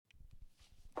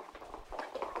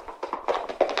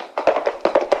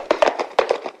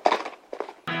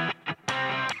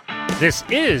This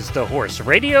is the Horse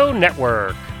Radio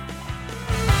Network.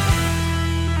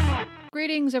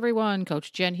 Greetings, everyone.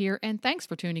 Coach Jen here, and thanks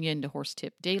for tuning in to Horse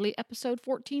Tip Daily, episode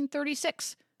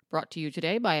 1436, brought to you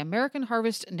today by American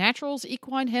Harvest Naturals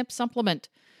Equine Hemp Supplement.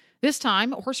 This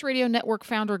time, Horse Radio Network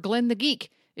founder Glenn the Geek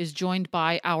is joined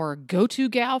by our go-to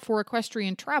gal for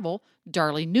equestrian travel,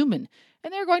 Darley Newman,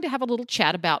 and they're going to have a little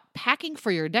chat about packing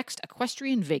for your next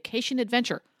equestrian vacation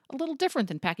adventure, a little different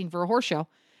than packing for a horse show.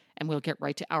 And we'll get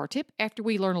right to our tip after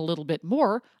we learn a little bit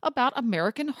more about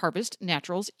American Harvest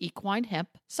Naturals Equine Hemp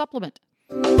Supplement.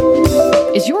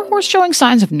 Is your horse showing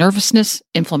signs of nervousness,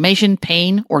 inflammation,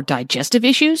 pain, or digestive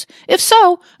issues? If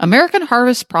so, American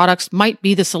Harvest products might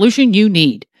be the solution you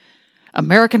need.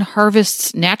 American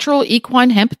Harvest's natural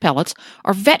equine hemp pellets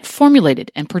are vet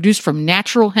formulated and produced from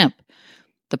natural hemp.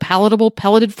 The palatable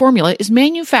pelleted formula is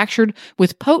manufactured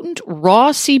with potent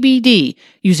raw CBD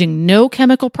using no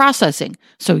chemical processing,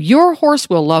 so your horse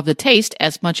will love the taste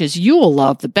as much as you will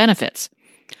love the benefits.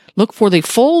 Look for the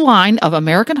full line of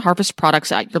American Harvest products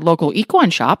at your local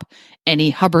equine shop,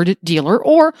 any Hubbard dealer,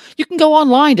 or you can go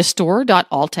online to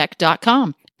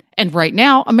store.alltech.com. And right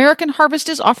now, American Harvest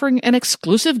is offering an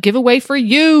exclusive giveaway for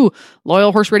you,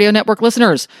 loyal Horse Radio Network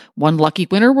listeners. One lucky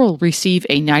winner will receive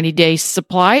a 90-day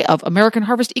supply of American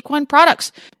Harvest equine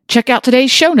products. Check out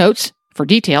today's show notes for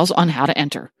details on how to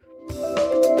enter.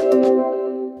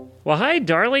 Well, hi,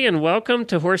 Darley, and welcome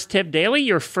to Horse Tip Daily,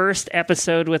 your first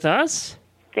episode with us.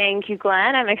 Thank you,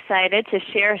 Glenn. I'm excited to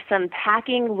share some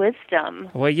packing wisdom.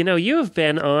 Well, you know, you have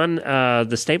been on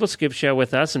the Stable Scoop show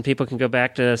with us, and people can go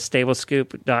back to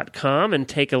stablescoop.com and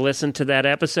take a listen to that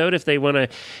episode if they want to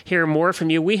hear more from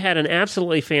you. We had an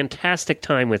absolutely fantastic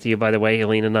time with you, by the way,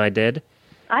 Helene and I did.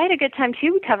 I had a good time,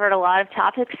 too. We covered a lot of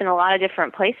topics in a lot of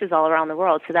different places all around the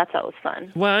world, so that's always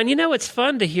fun. Well, and you know, it's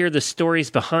fun to hear the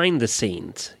stories behind the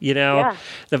scenes, the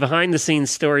behind-the-scenes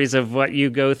stories of what you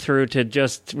go through to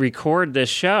just record this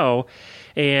show.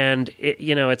 And,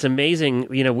 it's amazing.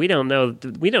 We don't know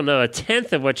a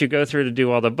tenth of what you go through to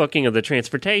do all the booking of the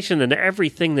transportation and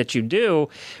everything that you do,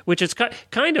 which is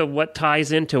kind of what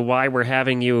ties into why we're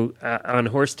having you on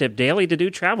Horse Tip Daily to do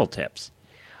travel tips.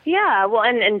 Yeah, well,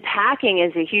 and packing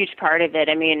is a huge part of it.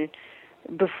 I mean,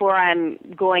 before I'm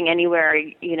going anywhere,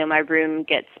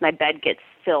 my bed gets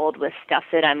filled with stuff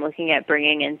that I'm looking at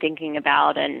bringing and thinking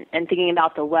about and thinking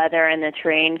about the weather and the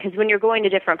terrain. Because when you're going to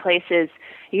different places,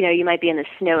 you might be in the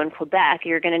snow in Quebec.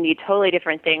 You're going to need totally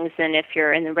different things than if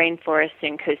you're in the rainforest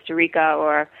in Costa Rica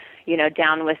or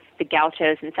down with the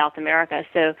gauchos in South America.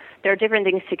 So there are different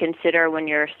things to consider when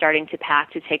you're starting to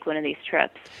pack to take one of these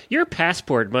trips. Your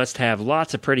passport must have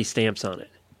lots of pretty stamps on it.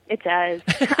 It does.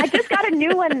 I just got a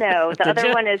new one, though. The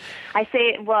other one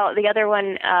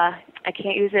I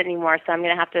can't use it anymore, so I'm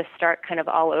going to have to start kind of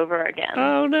all over again.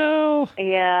 Oh, no.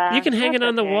 Yeah. You can hang it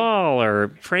on the wall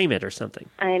or frame it or something.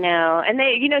 I know. And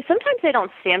sometimes they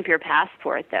don't stamp your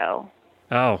passport, though.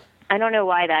 Oh. I don't know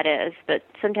why that is, but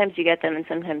sometimes you get them and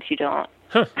sometimes you don't.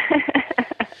 Huh.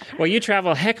 Well, you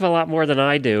travel a heck of a lot more than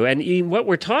I do. And what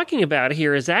we're talking about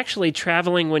here is actually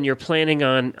traveling when you're planning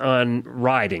on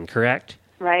riding, correct?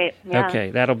 Right, yeah.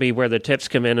 Okay, that'll be where the tips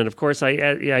come in. And, of course, I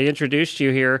introduced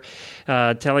you here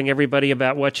telling everybody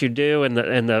about what you do and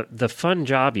the fun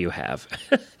job you have.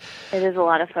 It is a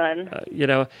lot of fun.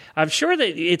 I'm sure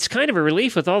that it's kind of a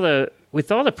relief with all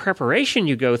the preparation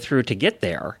you go through to get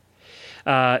there.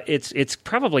 It's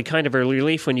probably kind of a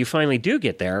relief when you finally do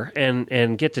get there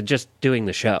and get to just doing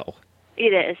the show.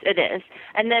 It is.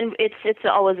 And then it's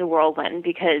always a whirlwind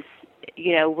because,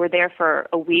 we're there for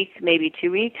a week, maybe 2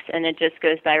 weeks, and it just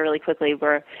goes by really quickly.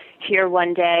 We're here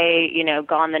one day,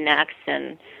 gone the next,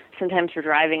 and sometimes we're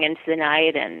driving into the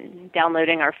night and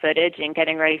downloading our footage and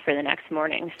getting ready for the next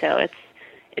morning. So it's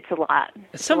a lot.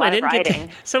 Something I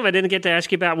didn't get to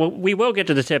ask you about. Well, we will get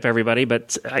to the tip, everybody,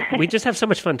 but we just have so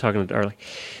much fun talking to Darley.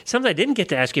 Something I didn't get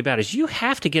to ask you about is you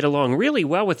have to get along really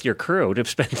well with your crew to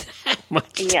spend that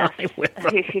much time with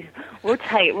them. We're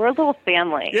tight. We're a little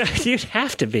family. Yeah, you'd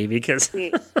have to be because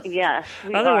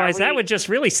otherwise that would just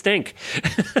really stink.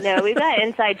 No, we've got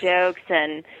inside jokes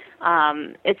and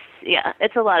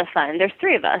it's a lot of fun. There's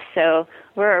 3 of us, so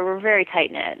we're very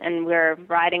tight knit, and we're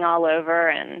riding all over,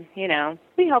 and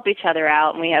we help each other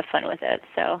out, and we have fun with it.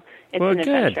 So it's an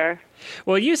adventure.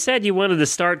 Well, you said you wanted to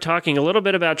start talking a little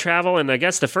bit about travel, and I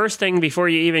guess the first thing before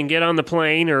you even get on the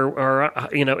plane or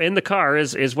in the car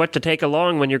is what to take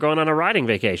along when you're going on a riding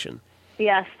vacation.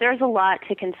 Yes, there's a lot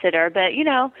to consider, but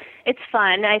it's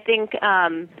fun. I think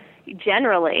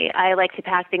generally I like to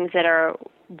pack things that are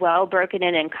well broken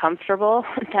in and comfortable.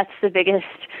 That's the biggest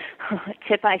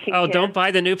tip I can give. Don't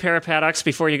buy the new pair of paddocks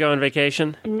before you go on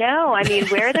vacation? No, I mean,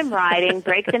 wear them riding,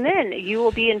 break them in. You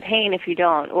will be in pain if you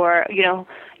don't. Or,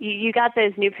 you got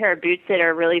those new pair of boots that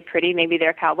are really pretty, maybe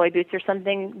they're cowboy boots or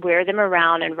something, wear them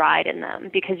around and ride in them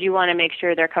because you want to make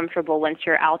sure they're comfortable once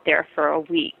you're out there for a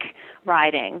week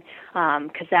riding,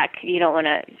 because you don't want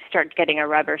to start getting a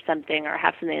rub or something or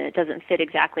have something that doesn't fit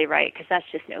exactly right, because that's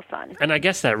just no fun. And I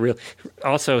guess that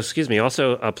also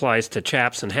applies to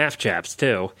chaps and half chaps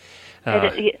too.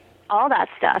 All that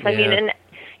stuff. Yeah. I mean, and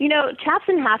chaps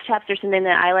and half chaps are something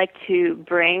that I like to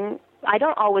bring. I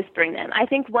don't always bring them. I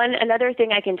think another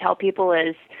thing I can tell people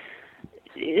is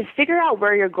figure out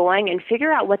where you're going and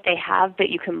figure out what they have that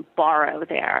you can borrow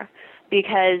there.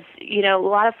 Because, a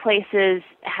lot of places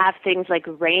have things like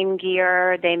rain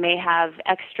gear. They may have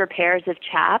extra pairs of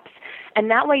chaps.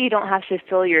 And that way you don't have to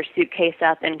fill your suitcase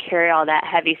up and carry all that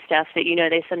heavy stuff that,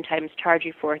 they sometimes charge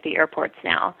you for at the airports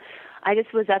now. I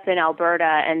just was up in Alberta,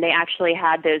 and they actually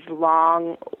had those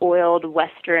long, oiled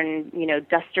Western,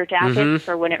 duster jackets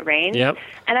for when it rains. Yep.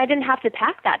 And I didn't have to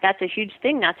pack that. That's a huge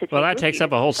thing not to take. Well, that takes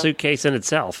up a whole suitcase in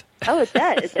itself. Oh, it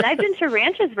does. And I've been to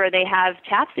ranches where they have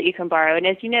chaps that you can borrow. And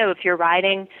as you know, if you're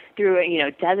riding through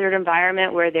a desert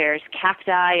environment where there's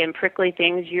cacti and prickly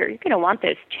things, you're going to want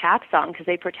those chaps on because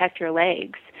they protect your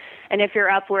legs. And if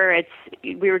you're up where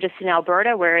we were just in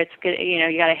Alberta where it's good,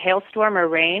 you got a hailstorm or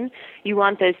rain, you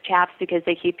want those chaps because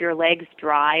they keep your legs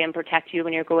dry and protect you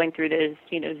when you're going through those,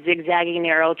 zigzaggy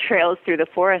narrow trails through the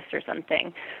forest or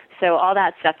something. So all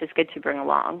that stuff is good to bring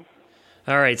along.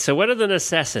 All right. So what are the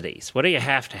necessities? What do you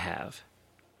have to have?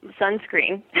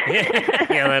 Sunscreen.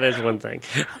 Yeah, that is one thing.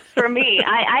 For me,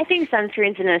 I think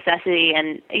sunscreen's a necessity,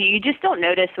 and you just don't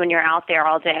notice when you're out there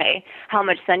all day how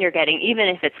much sun you're getting, even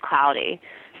if it's cloudy.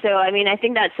 So, I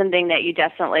think that's something that you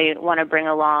definitely want to bring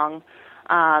along.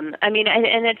 And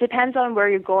it depends on where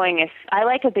you're going. If I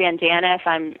like a bandana if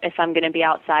I'm going to be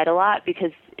outside a lot, because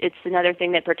it's another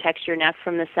thing that protects your neck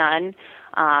from the sun.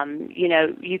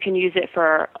 You can use it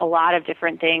for a lot of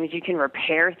different things. You can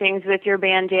repair things with your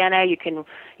bandana.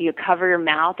 You cover your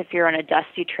mouth if you're on a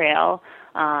dusty trail.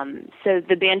 So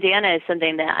the bandana is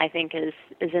something that I think is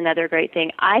another great thing.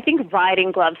 I think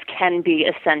riding gloves can be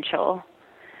essential.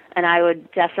 And I would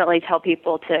definitely tell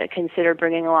people to consider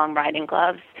bringing along riding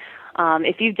gloves.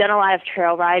 If you've done a lot of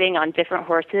trail riding on different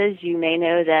horses, you may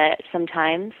know that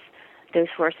sometimes those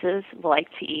horses like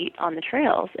to eat on the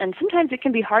trails. And sometimes it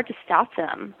can be hard to stop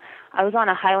them. I was on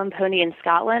a Highland pony in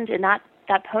Scotland, and that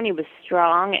pony was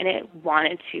strong, and it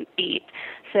wanted to eat.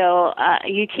 So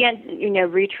you can't,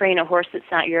 retrain a horse that's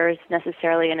not yours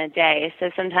necessarily in a day.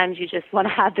 So sometimes you just want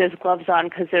to have those gloves on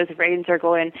because those reins are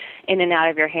going in and out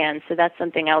of your hands. So that's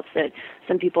something else that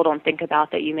some people don't think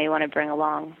about that you may want to bring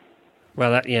along.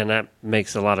 Well, that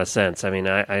makes a lot of sense.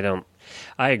 I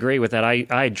agree with that.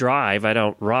 I drive, I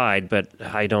don't ride, but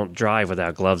I don't drive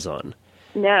without gloves on.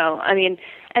 No,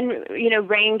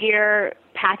 rain gear,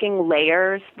 packing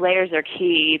layers are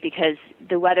key because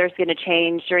the weather's going to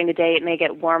change. During the day, it may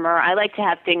get warmer. I like to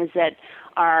have things that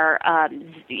are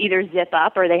either zip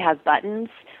up or they have buttons,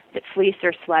 that fleece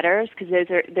or sweaters, because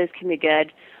those can be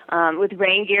good. With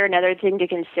rain gear, another thing to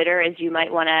consider is you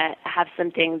might want to have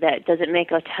something that doesn't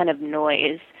make a ton of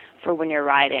noise for when you're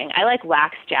riding. I like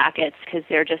wax jackets because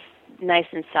they're just nice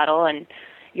and subtle, and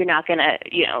you're not going to,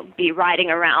 be riding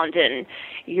around and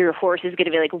your horse is going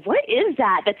to be like, what is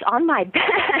that that's on my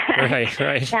back?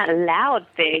 Right. That loud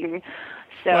thing.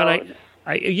 So, well,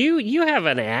 you have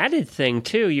an added thing,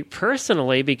 too,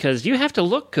 personally, because you have to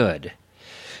look good.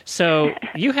 So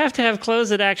you have to have clothes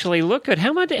that actually look good.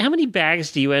 How many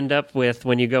bags do you end up with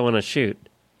when you go on a shoot?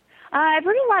 I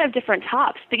bring a lot of different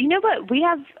tops, but you know what? We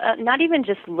have not even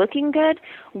just looking good.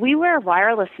 We wear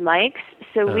wireless mics,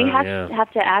 so we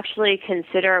have to actually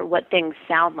consider what things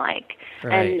sound like,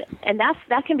 right. and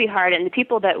that can be hard. And the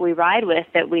people that we ride with,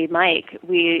 that we mic,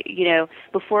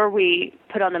 before we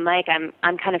put on the mic,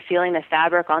 I'm kind of feeling the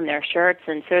fabric on their shirts,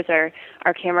 and so is our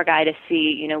camera guy to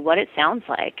see what it sounds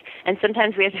like. And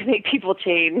sometimes we have to make people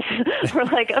change. We're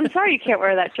like, I'm sorry, you can't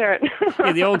wear that shirt.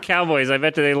 Yeah, the old cowboys, I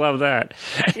bet they love that.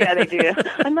 Yeah, they do.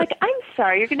 I'm like, I'm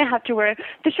sorry, you're going to have to wear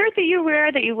the shirt that you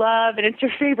wear that you love, and it's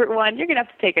your favorite one. You're going to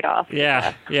have to take it off.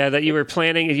 Yeah, that you were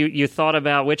planning. You thought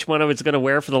about which one I was going to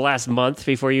wear for the last month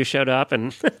before you showed up,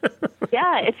 and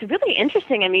yeah, it's really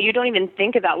interesting. You don't even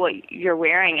think about what you're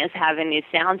wearing as having these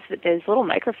sounds, but those little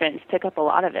microphones pick up a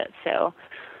lot of it. So.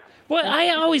 Well, I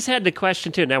always had the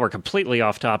question too. Now we're completely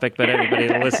off topic, but everybody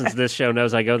that listens to this show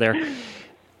knows I go there.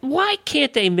 Why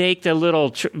can't they make the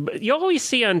little... you always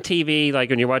see on TV, like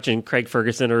when you're watching Craig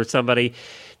Ferguson or somebody,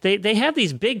 they have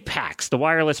these big packs, the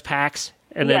wireless packs,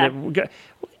 And then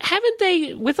haven't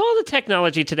they, with all the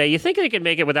technology today, you think they could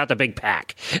make it without the big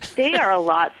pack? They are a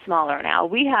lot smaller now.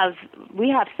 We have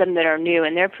some that are new,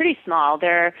 and they're pretty small.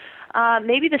 They're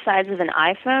maybe the size of an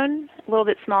iPhone, a little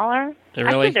bit smaller. Really?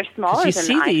 Actually, they're smaller than you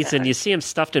see an these, iPhone. and you see them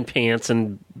stuffed in pants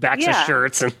and backs of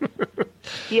shirts. And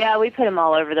yeah, we put them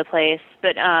all over the place.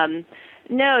 But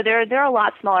no, they're a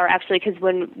lot smaller, actually, because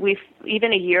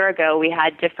even a year ago, we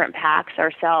had different packs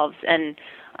ourselves, and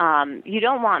you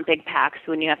don't want big packs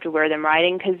when you have to wear them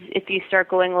riding, because if you start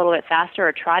going a little bit faster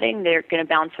or trotting, they're going to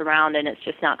bounce around, and it's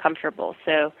just not comfortable.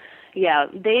 So, yeah,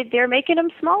 they're making them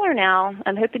smaller now.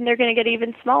 I'm hoping they're going to get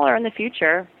even smaller in the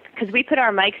future, because we put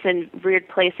our mics in weird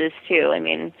places, too. I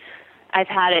mean, I've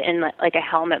had it in like a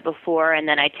helmet before, and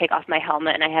then I take off my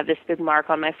helmet, and I have this big mark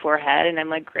on my forehead, and I'm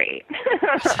like, great.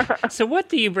 So what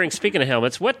do you bring, speaking of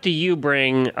helmets, what do you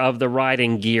bring of the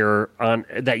riding gear on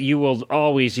that you will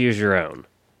always use your own?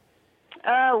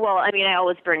 Well, I mean, I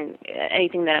always bring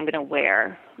anything that I'm going to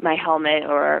wear, my helmet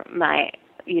or my,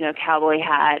 cowboy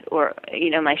hat or,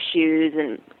 my shoes.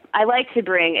 And I like to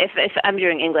bring, if I'm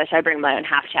doing English, I bring my own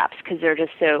half chaps because they're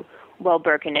just so well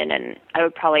broken in, and I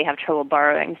would probably have trouble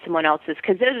borrowing someone else's,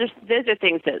 because those are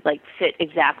things that like fit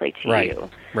exactly to you.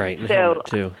 Right. And so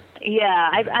too.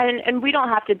 Yeah, and we don't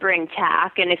have to bring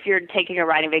tack. And if you're taking a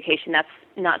riding vacation, that's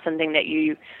not something that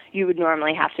you would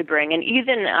normally have to bring. And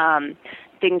even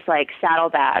things like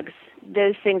saddlebags,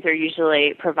 those things are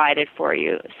usually provided for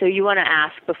you. So you want to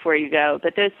ask before you go,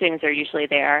 but those things are usually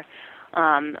there.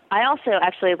 I also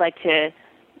actually like to,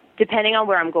 depending on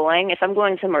where I'm going, if I'm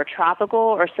going somewhere tropical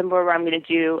or somewhere where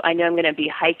I know I'm going to be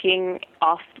hiking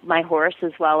off my horse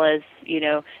as well as,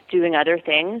 doing other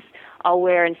things, I'll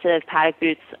wear, instead of paddock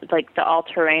boots, like the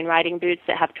all-terrain riding boots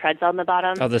that have treads on the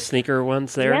bottom. Oh, the sneaker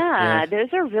ones there? Yeah, those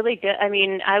are really good. I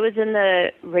mean, I was in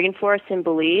the rainforest in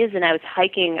Belize, and I was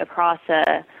hiking across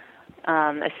a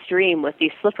stream with these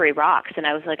slippery rocks, and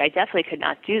I was like, I definitely could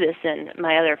not do this in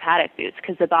my other paddock boots,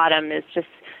 because the bottom is just,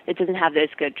 it doesn't have those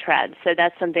good treads. So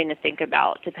that's something to think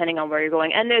about depending on where you're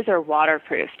going. And those are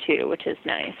waterproof too, which is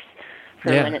nice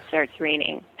for when it starts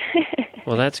raining.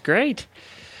 Well, that's great.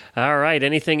 All right.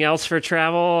 Anything else for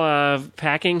travel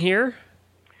packing here?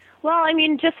 Well, I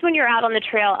mean, just when you're out on the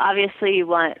trail, obviously you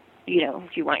want,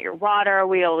 if you want your water,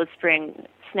 we always bring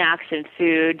snacks and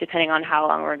food depending on how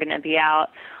long we're going to be out.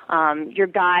 Your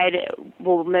guide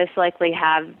will most likely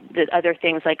have the other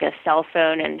things like a cell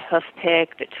phone and hoof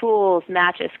pick, the tools,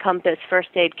 matches, compass, first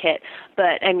aid kit.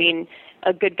 But, I mean,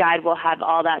 a good guide will have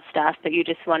all that stuff, but you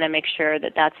just want to make sure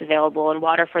that that's available, and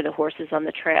water for the horses on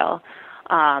the trail.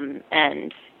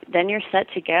 And then you're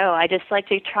set to go. I just like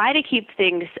to try to keep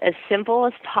things as simple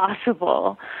as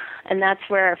possible. And that's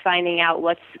where finding out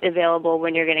what's available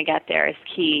when you're going to get there is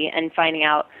key, and finding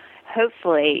out,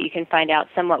 hopefully, you can find out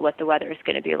somewhat what the weather is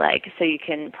going to be like, so you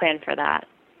can plan for that.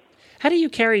 How do you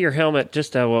carry your helmet?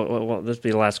 Just, this will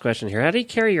be the last question here. How do you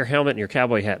carry your helmet and your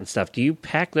cowboy hat and stuff? Do you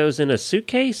pack those in a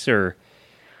suitcase, or?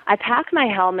 I pack my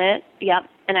helmet,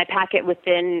 and I pack it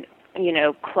within,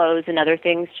 clothes and other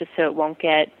things, just so it won't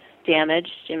get damaged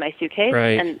in my suitcase.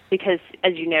 Right. And because,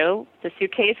 as you know, the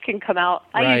suitcase can come out.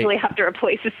 I usually have to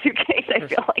replace a suitcase, I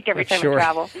feel like, every time I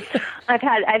travel. I've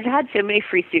had so many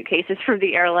free suitcases from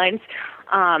the airlines.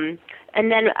 And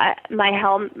then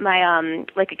my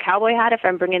like a cowboy hat, if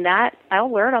I'm bringing that, I'll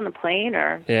wear it on the plane,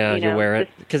 or you wear it,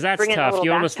 because that's tough.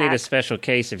 You almost need a special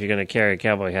case if you're going to carry a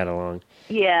cowboy hat along.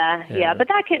 Yeah, but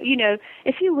that can,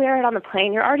 if you wear it on the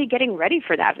plane, you're already getting ready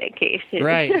for that vacation.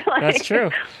 Right, that's true.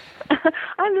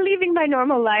 I'm leaving my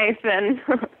normal life, and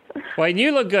well, and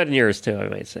you look good in yours too, I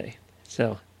might say.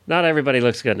 So not everybody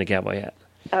looks good in a cowboy hat.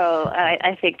 Oh,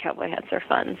 I think cowboy hats are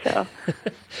fun. So,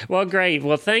 well, great.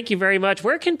 Well, thank you very much.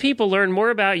 Where can people learn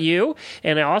more about you?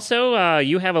 And also,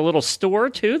 you have a little store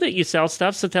too that you sell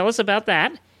stuff. So tell us about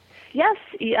that. Yes,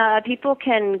 people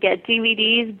can get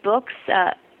DVDs, books,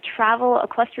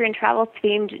 equestrian travel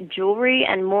themed jewelry,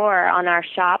 and more on our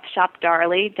shop,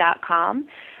 shopdarley.com.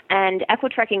 And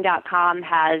equitrekking.com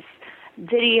has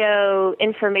video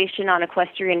information on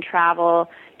equestrian travel,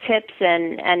 tips,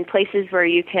 and places where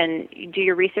you can do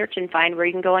your research and find where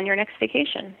you can go on your next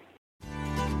vacation.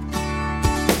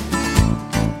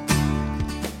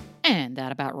 And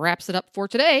that about wraps it up for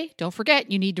today. Don't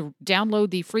forget, you need to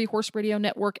download the free Horse Radio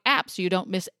Network app so you don't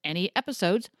miss any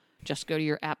episodes. Just go to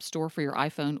your app store for your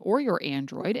iPhone or your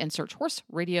Android and search Horse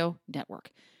Radio Network.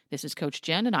 This is Coach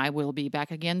Jen, and I will be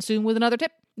back again soon with another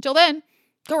tip. Until then,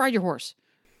 go ride your horse.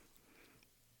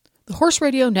 The Horse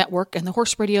Radio Network and the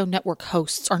Horse Radio Network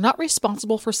hosts are not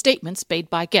responsible for statements made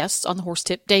by guests on the Horse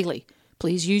Tip Daily.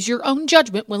 Please use your own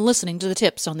judgment when listening to the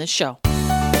tips on this show.